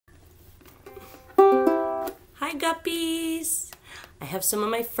guppies! I have some of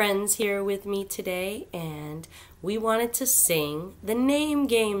my friends here with me today, and we wanted to sing the name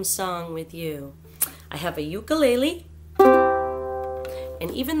game song with you. I have a ukulele, and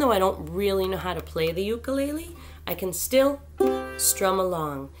even though I don't really know how to play the ukulele, I can still strum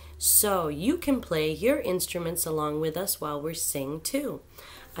along. So you can play your instruments along with us while we sing too.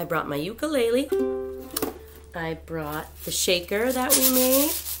 I brought my ukulele. I brought the shaker that we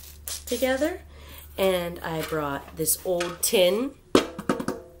made together, and I brought this old tin.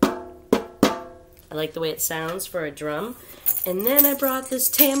 I like the way it sounds for a drum. And then I brought this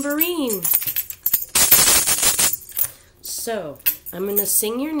tambourine. So I'm going to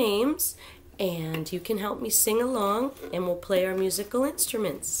sing your names, and you can help me sing along, and we'll play our musical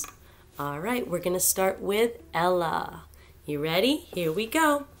instruments. All right, we're going to start with Ella. You ready? Here we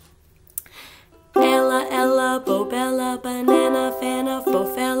go. Ella, Ella, Bobella, Banana, Fana,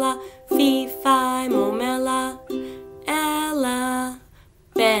 Fofella, Fee, Fi, Momella, Ella,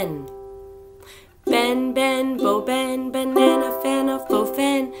 Ben. Ben, Ben, Bo, Ben, Banana, Fana,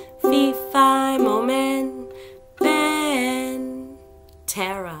 Fofen, Fee, Fi, Momen, Ben.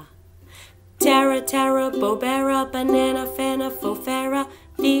 Tara. Tara, Tara, Bobera, Banana, Fana, Fofera,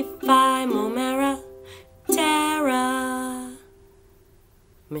 Fee, Fi, Momera, Tara.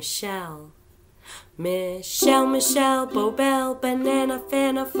 Michele. Michele, Michele, Bobel, Banana,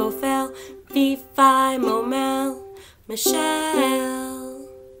 Fana, Fofel, Fee, Fi, Momel, Michele.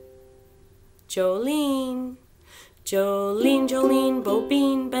 Jolene. Jolene, Jolene,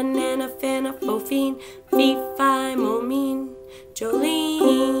 Bobine, Banana, Fana, Fofine, Fee, Fi, Momine,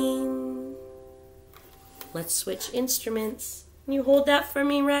 Jolene. Let's switch instruments. Can you hold that for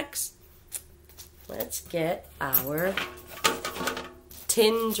me, Rex? Let's get our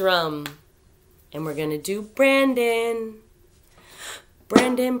tin drum. And we're gonna do Brandon.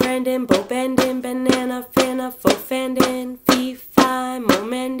 Brandon, Brandon, Bo Bendin, Banana, Fana, Fofendin, Fee, Fi,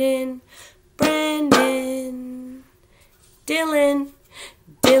 Momendin, Brandon. Dylan.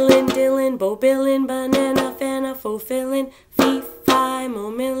 Dylan, Dylan, Bo Billin, Banana, Fana, Fofillin, Fee, Fi,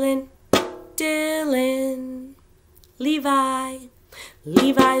 Momillin, Dylan. Levi.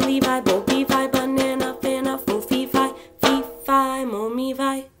 Levi, Levi, Bo Bevi, Banana, Fana, Fofi, Fi, Fee, Fi,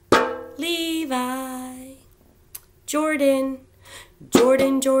 Momivi, Levi. Jordan.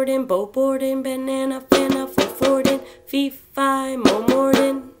 Jordan, Jordan, Bo Borden, Banana, Fana, Foforden, Fee, Fi,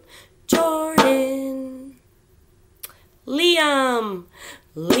 Momorden, Jordan. Liam.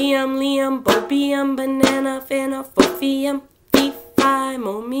 Liam, Liam, Bo Biam, Banana, Fana, Fofiam, Fee, Fi,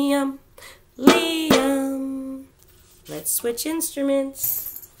 Momiam, Liam. Let's switch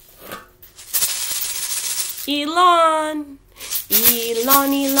instruments. Elon.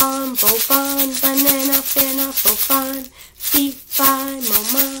 Elon, Elon, Boban, Banana, Fana, Fofan, Fee, Fi,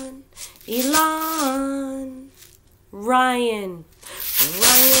 Moman, Elon. Ryan.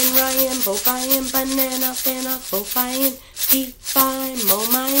 Ryan, Ryan, Bobayan, Banana, Fana, Fofayan, Fee, Fi,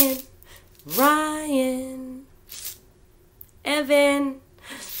 Momayan, Ryan. Evan.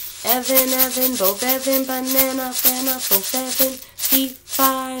 Evan, Evan, Bobevin, Banana, Fana, Fofevin, Fee,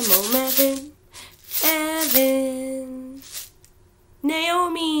 Fi, Momevin, Evan.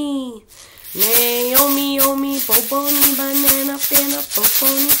 Naomi. Naomi, Omi, Boboni, Banana, Fana,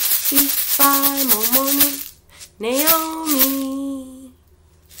 Fofoni, Fee, Fi, Momoni, Naomi.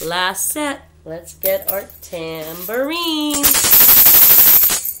 Last set. Let's get our tambourine.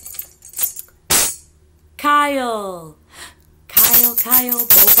 Kyle. Kyle, Kyle,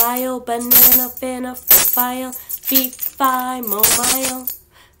 Bobile, Banana, Fana, Fofile, Fee, Fi, Momile,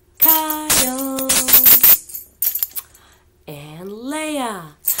 Kyle. And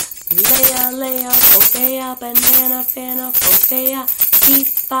Leia. Leia, Leia, Bobea, Banana, Fana, Fofea, Fee,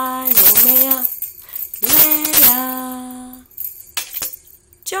 Fi, Momea, Leia.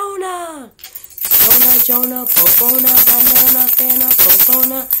 Jonah. Jonah, Jonah, Bobona, Banana, Fana,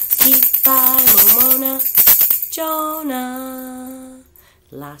 Fofona, Fee, Fi, Momona, Jonah.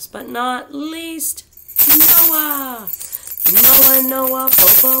 Last but not least, Noah. Noah, Noah,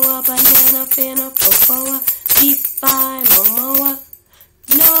 Boboa, Banana, Fana, Fofoa, Fee, Fi, Momoa,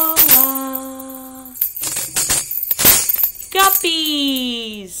 Noah.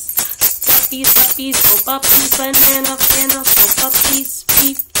 Guppies. Guppies, guppies, Bopuppies, Banana, Fana, Fofuppies,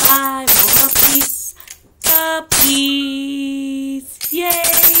 Fee, Fi, Momuppies, Guppies.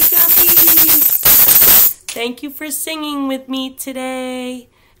 Yay, guppies. Thank you for singing with me today.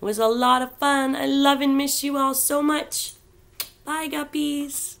 It was a lot of fun. I love and miss you all so much. Bye,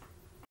 guppies.